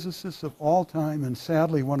greatest physicists of all time and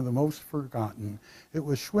sadly one of the most forgotten. It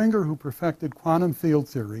was Schwinger who perfected quantum field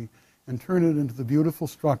theory and turned it into the beautiful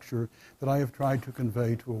structure that I have tried to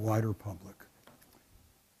convey to a wider public.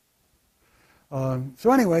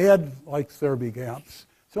 So anyway, Ed likes there be gaps.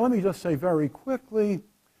 So let me just say very quickly,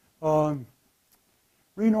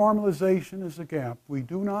 renormalization is a gap. We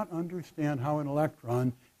do not understand how an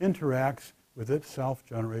electron interacts with its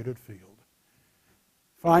self-generated field.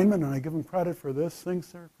 Feynman, and I give him credit for this, thinks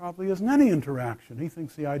there probably isn't any interaction. He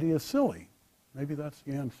thinks the idea is silly. Maybe that's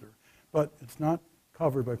the answer. But it's not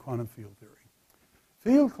covered by quantum field theory.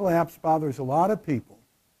 Field collapse bothers a lot of people.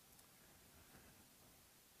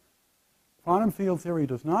 Quantum field theory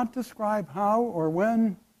does not describe how or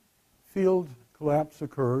when field collapse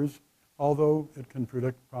occurs, although it can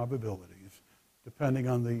predict probabilities, depending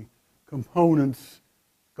on the components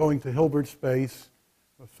going to Hilbert space.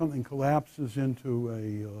 If something collapses into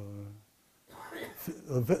a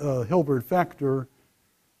Hilbert vector,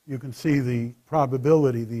 you can see the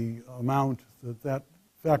probability, the amount that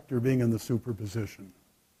vector being in the superposition.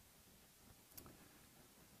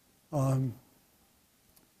 And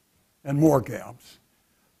more gaps.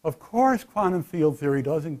 Of course, quantum field theory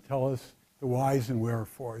doesn't tell us the whys and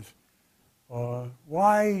wherefores.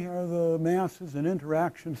 Why are the masses and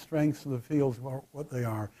interaction strengths of the fields what they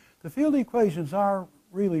are? The field equations are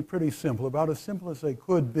really pretty simple, about as simple as they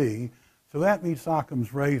could be. So that meets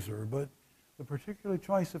Occam's razor, but the particular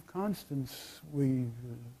choice of constants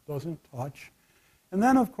doesn't touch. And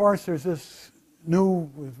then, of course, there's this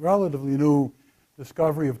relatively new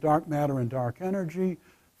discovery of dark matter and dark energy.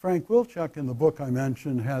 Frank Wilczek, in the book I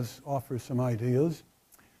mentioned, offers some ideas.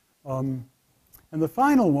 And the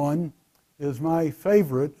final one is my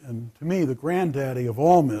favorite, and to me the granddaddy of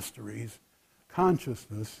all mysteries,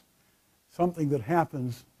 consciousness, something that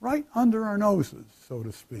happens right under our noses, so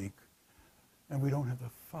to speak. And we don't have the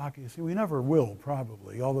foggiest, we never will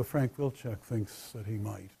probably, although Frank Wilczek thinks that he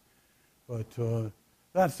might. But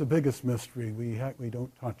that's the biggest mystery, we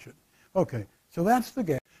don't touch it. Okay, so that's the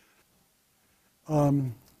gap.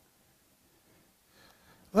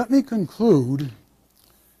 Let me conclude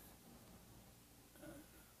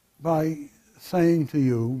by saying to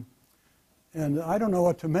you, and I don't know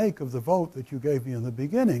what to make of the vote that you gave me in the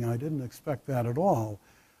beginning. I didn't expect that at all.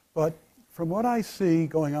 But from what I see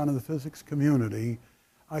going on in the physics community,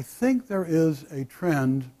 I think there is a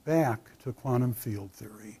trend back to quantum field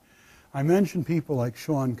theory. I mentioned people like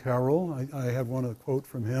Sean Carroll. I have a quote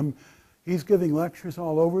from him. He's giving lectures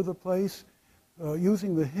all over the place,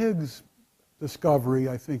 using the Higgs discovery,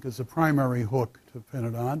 I think, as a primary hook to pin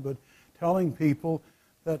it on, but telling people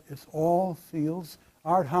that it's all fields.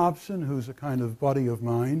 Art Hobson, who's a kind of buddy of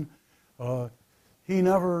mine, he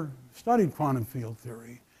never studied quantum field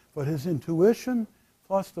theory, but his intuition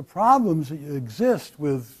plus the problems that exist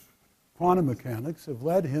with quantum mechanics have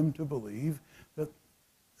led him to believe that,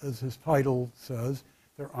 as his title says,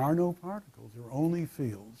 there are no particles, there are only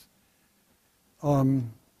fields.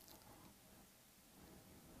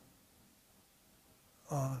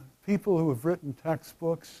 people who have written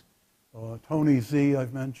textbooks, Tony Z.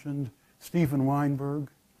 I've mentioned, Steven Weinberg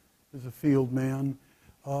is a field man.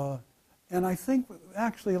 And I think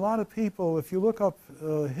actually a lot of people, if you look up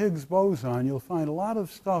Higgs boson, you'll find a lot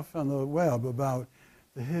of stuff on the web about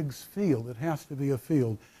the Higgs field. It has to be a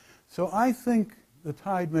field. So I think the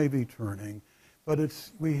tide may be turning, but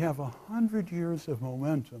we have 100 years of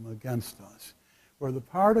momentum against us, where the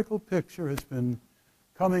particle picture has been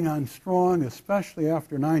coming on strong, especially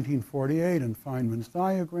after 1948 and Feynman's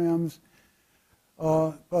diagrams.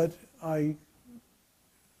 But I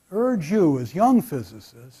urge you as young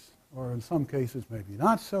physicists, or in some cases maybe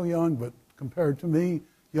not so young, but compared to me,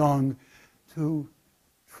 young, to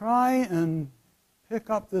try and pick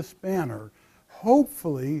up this banner.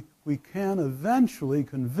 Hopefully, we can eventually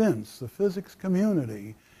convince the physics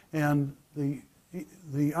community and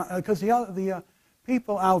because the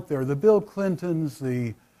people out there, the Bill Clintons,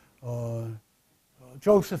 the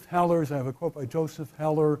Joseph Hellers, I have a quote by Joseph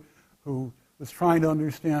Heller, who was trying to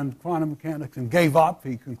understand quantum mechanics and gave up.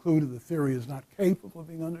 He concluded the theory is not capable of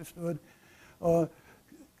being understood.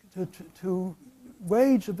 To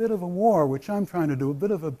wage a bit of a war, which I'm trying to do, a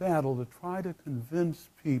bit of a battle to try to convince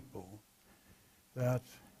people that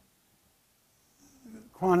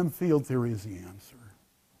quantum field theory is the answer.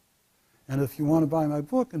 And if you want to buy my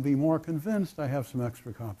book and be more convinced, I have some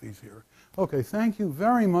extra copies here. Okay, thank you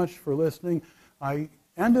very much for listening. I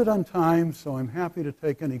ended on time, so I'm happy to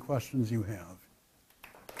take any questions you have.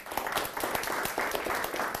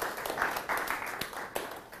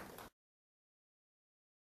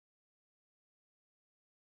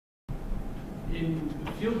 In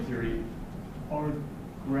field theory, are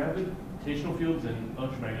gravitational fields and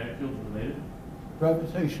electromagnetic fields related?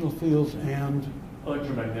 Gravitational fields and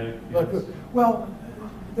Electromagnetic fields. Well,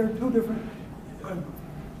 they're two different.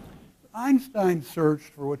 Einstein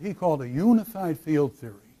searched for what he called a unified field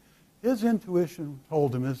theory. His intuition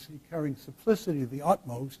told him, as he carrying simplicity to the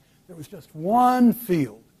utmost, there was just one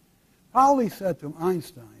field. Pauli said to him,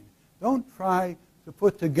 Einstein, don't try to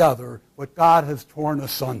put together what God has torn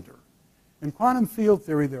asunder. In quantum field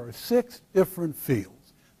theory, there are 6 different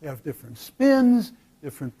fields. They have different spins,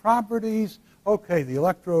 different properties. Okay,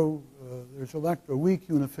 there's electroweak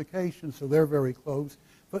unification, so they're very close.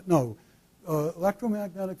 But no,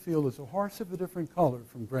 electromagnetic field is a horse of a different color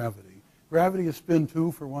from gravity. Gravity is spin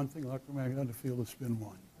 2 for one thing, electromagnetic field is spin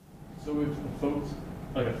 1. So if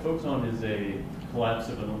a photon is a collapse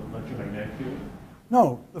of an electromagnetic field?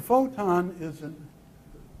 No, the photon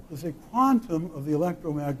is a quantum of the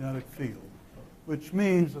electromagnetic field, which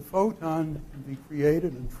means the photon can be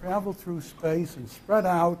created and travel through space and spread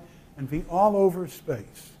out and be all over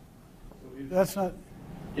space. So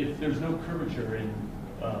if there's no curvature in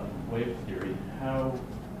wave theory, how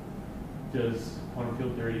does quantum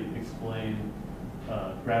field theory explain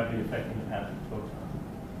gravity affecting the path of the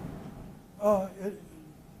photon?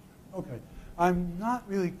 Okay. I'm not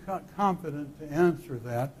really competent to answer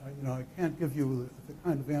that. I can't give you the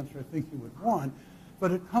kind of answer I think you would want,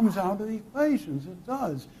 but it comes out of the equations. It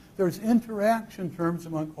does. There's interaction terms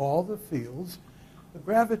among all the fields. The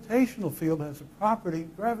gravitational field has a property.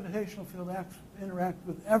 Gravitational field interacts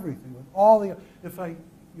with everything, with all the.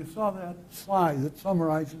 You saw that slide that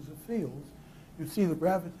summarizes the fields. You see the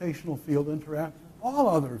gravitational field interacts with all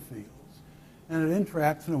other fields, and it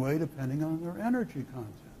interacts in a way depending on their energy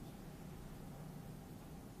content.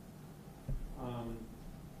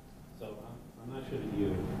 So I'm not sure that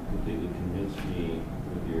you completely convinced me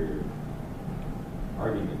with your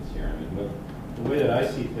arguments here. I mean, but the way that I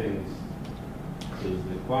see things is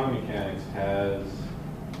that quantum mechanics has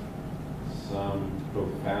some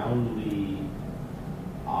profoundly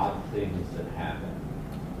odd things that happen.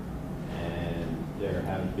 And there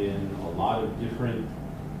have been a lot of different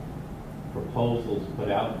proposals put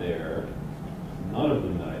out there, none of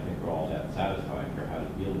them that I think are all that satisfying for how to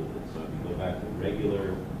deal with it. So if you go back to the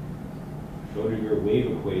regular Schrodinger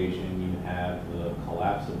wave equation, you have the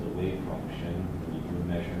collapse of the wave function when you do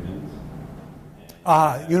measurements.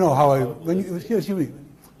 You know how when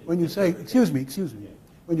you say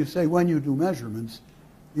when you do measurements,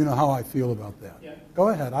 you know how I feel about that. Yeah. Go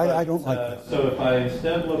ahead. I don't like that. So if I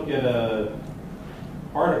instead look at a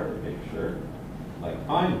particle picture, like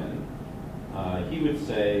Feynman, he would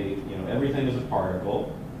say, everything is a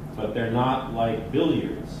particle, but they're not like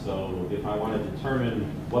billiards. So if I want to determine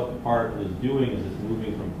what the particle is doing as it's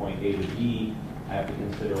moving from point A to B, I have to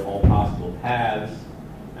consider all possible paths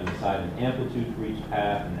and decide an amplitude for each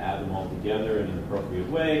path and add them all together in an appropriate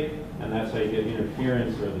way. And that's how you get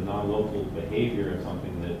interference or the non-local behavior of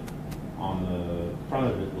something that on the front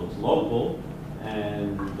of it looks local,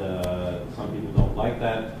 and some people don't like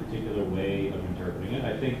that particular way of interpreting it.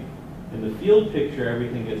 I think in the field picture,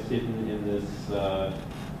 everything gets hidden in this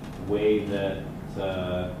way that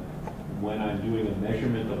when I'm doing a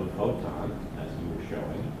measurement of a photon, as you were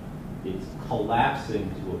showing, it's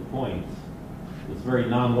collapsing to a point. This very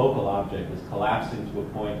non-local object is collapsing to a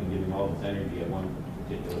point and giving all its energy at one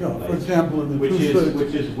particular place. For example, in the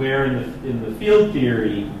which is where in the field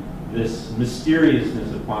theory, this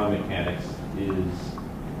mysteriousness of quantum mechanics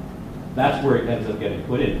that's where it ends up getting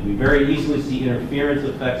put in. We very easily see interference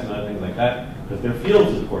effects and other things like that, because they're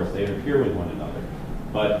fields, of course, they interfere with one another.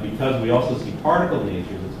 But because we also see particle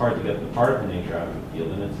natures, it's hard to get the particle nature out of the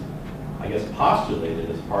field, and it's, I guess,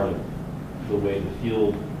 postulated as part of the way the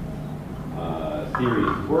field theory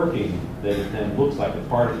is working, that it then looks like a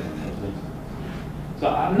particle. So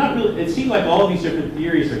I'm not really, it seems like all these different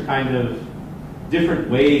theories are kind of different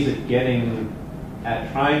ways of getting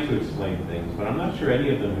at trying to explain things, but I'm not sure any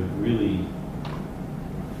of them have really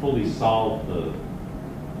fully solved the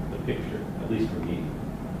picture, at least for me.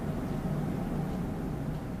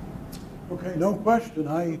 Okay, no question.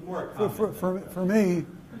 For me,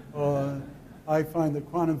 I find that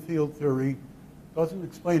quantum field theory doesn't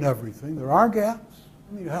explain everything. There are gaps.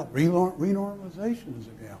 I mean, hell, renormalization is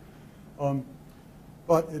a gap.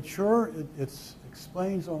 But it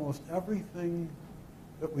explains almost everything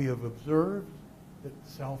that we have observed.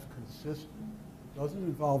 It's self-consistent. It doesn't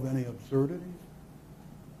involve any absurdities.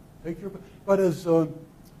 But as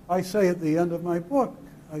I say at the end of my book,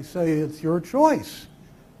 I say it's your choice.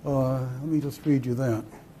 Let me just read you that.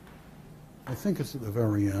 I think it's at the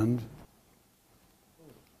very end.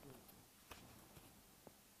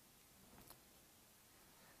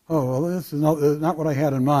 Oh, well, this is not what I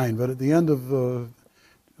had in mind, but at the end of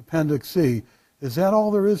Appendix C, is that all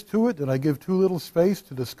there is to it? Did I give too little space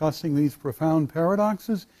to discussing these profound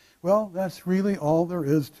paradoxes? Well, that's really all there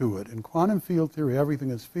is to it. In quantum field theory, everything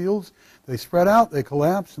is fields. They spread out, they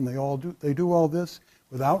collapse, and they do all this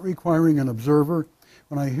without requiring an observer.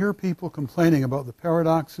 When I hear people complaining about the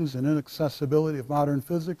paradoxes and inaccessibility of modern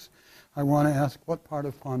physics, I want to ask, what part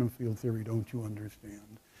of quantum field theory don't you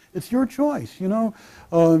understand? It's your choice, you know.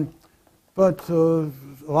 But a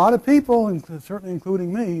lot of people, and certainly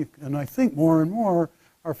including me, and I think more and more,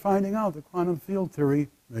 are finding out that quantum field theory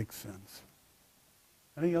makes sense.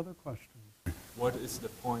 Any other questions? What is the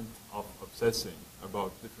point of obsessing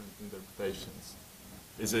about different interpretations?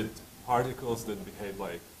 Is it particles that behave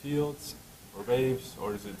like fields or waves,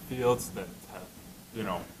 or is it fields that have,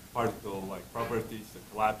 particle-like properties that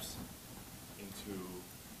collapse into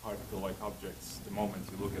particle-like objects the moment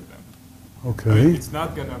you look at them? Okay. It's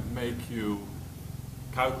not going to make you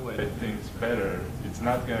calculate things better. It's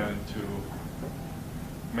not going to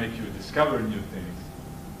make you discover new things.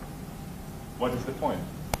 What is the point?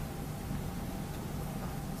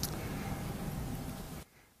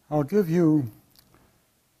 I'll give you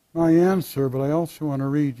my answer, but I also want to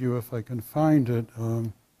read you, if I can find it.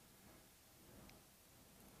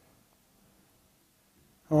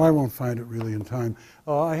 I won't find it really in time.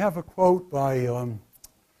 I have a quote by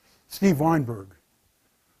Steve Weinberg,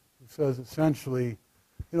 who says essentially,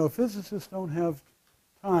 physicists don't have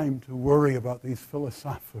time to worry about these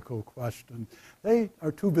philosophical questions. They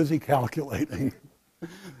are too busy calculating.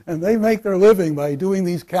 And they make their living by doing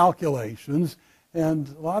these calculations, and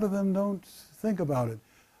a lot of them don't think about it.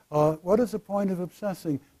 What is the point of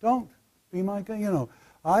obsessing? Don't be my,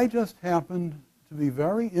 I just happen to be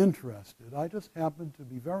very interested. I just happen to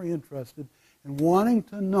be very interested in wanting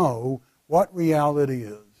to know what reality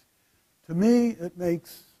is. To me, it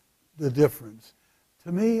makes the difference.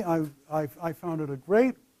 To me, I found it a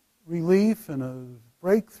great relief and a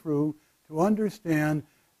breakthrough to understand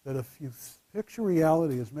that if you picture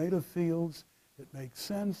reality as made of fields, it makes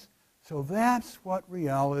sense. So that's what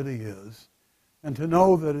reality is, and to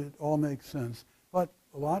know that it all makes sense. But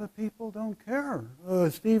a lot of people don't care.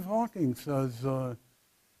 Steve Hawking says, I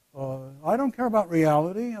don't care about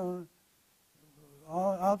reality.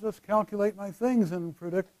 I'll just calculate my things and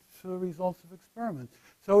predict results of experiments.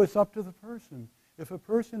 So it's up to the person. If a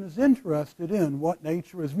person is interested in what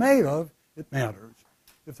nature is made of, it matters.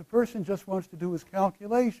 If the person just wants to do his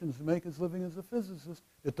calculations and make his living as a physicist,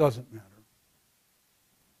 it doesn't matter.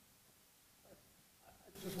 I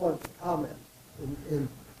just wanted to comment in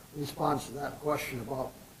response to that question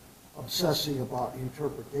about obsessing about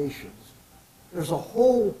interpretations. There's a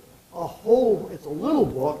whole, it's a little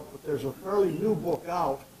book, but there's a fairly new book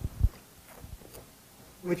out,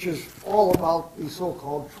 which is all about the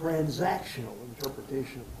so-called transactional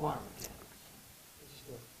interpretation of quantum mechanics.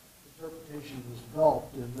 The interpretation was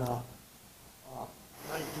developed in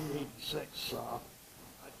 1986. I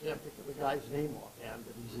can't think of the guy's name offhand,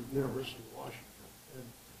 but he's at University of Washington. And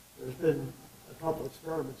there's been a couple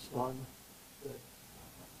experiments done that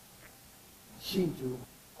seem to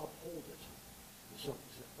uphold it to some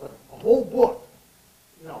extent. But a whole book,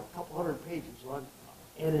 a couple hundred pages on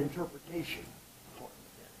an interpretation.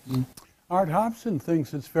 Art Hobson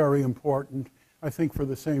thinks it's very important, I think for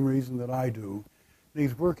the same reason that I do. And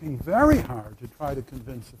he's working very hard to try to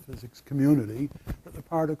convince the physics community that the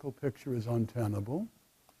particle picture is untenable.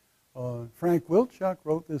 Frank Wilczek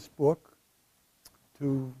wrote this book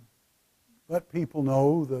to let people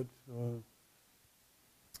know that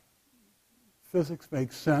physics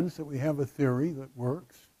makes sense, that we have a theory that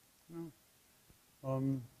works.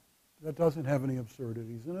 That doesn't have any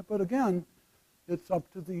absurdities in it. But again, it's up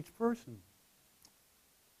to each person.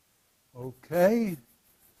 Okay.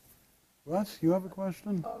 Wes, you have a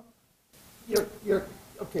question? You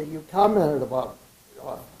commented about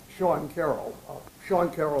Sean Carroll.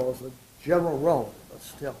 Sean Carroll is a general relative, but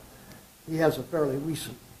still, he has a fairly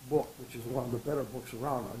recent book, which is one of the better books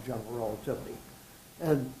around on general relativity.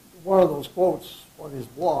 And one of those quotes on his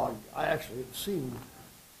blog, I actually have seen.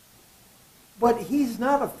 But he's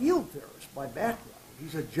not a field theorist by background.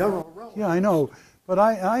 He's a general relativist. Yeah, I know. But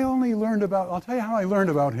I only learned about, I'll tell you how I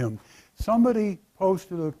learned about him. Somebody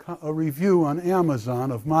posted a review on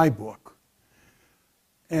Amazon of my book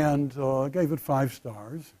and gave it 5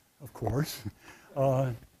 stars, of course,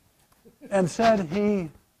 and said he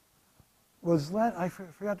was led, I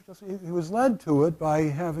forgot to say, he was led to it by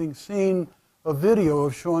having seen a video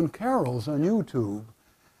of Sean Carroll's on YouTube.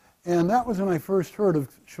 And that was when I first heard of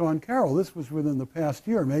Sean Carroll. This was within the past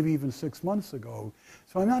year, maybe even 6 months ago.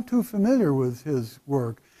 So I'm not too familiar with his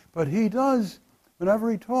work. But he does,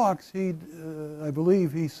 whenever he talks, I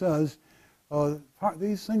believe he says,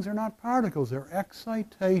 these things are not particles. They're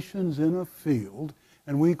excitations in a field,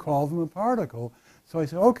 and we call them a particle. So I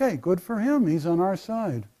said, okay, good for him. He's on our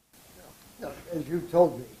side. As you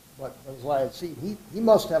told me, but as I had seen, he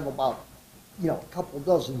must have about, a couple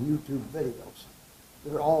dozen YouTube videos.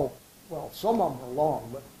 They're all, well, some of them are long,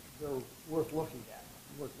 but they're worth looking at,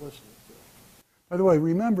 worth listening to. By the way,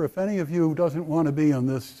 remember, if any of you doesn't want to be on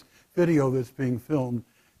this video that's being filmed,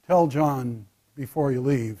 tell John before you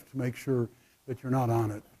leave to make sure that you're not on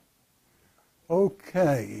it.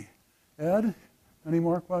 Okay. Ed, any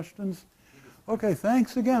more questions? Okay,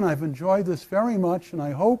 thanks again. I've enjoyed this very much, and I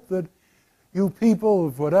hope that you people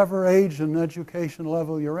of whatever age and education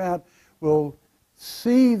level you're at will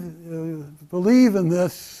see, believe in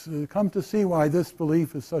this, come to see why this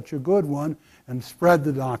belief is such a good one, and spread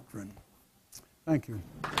the doctrine. Thank you.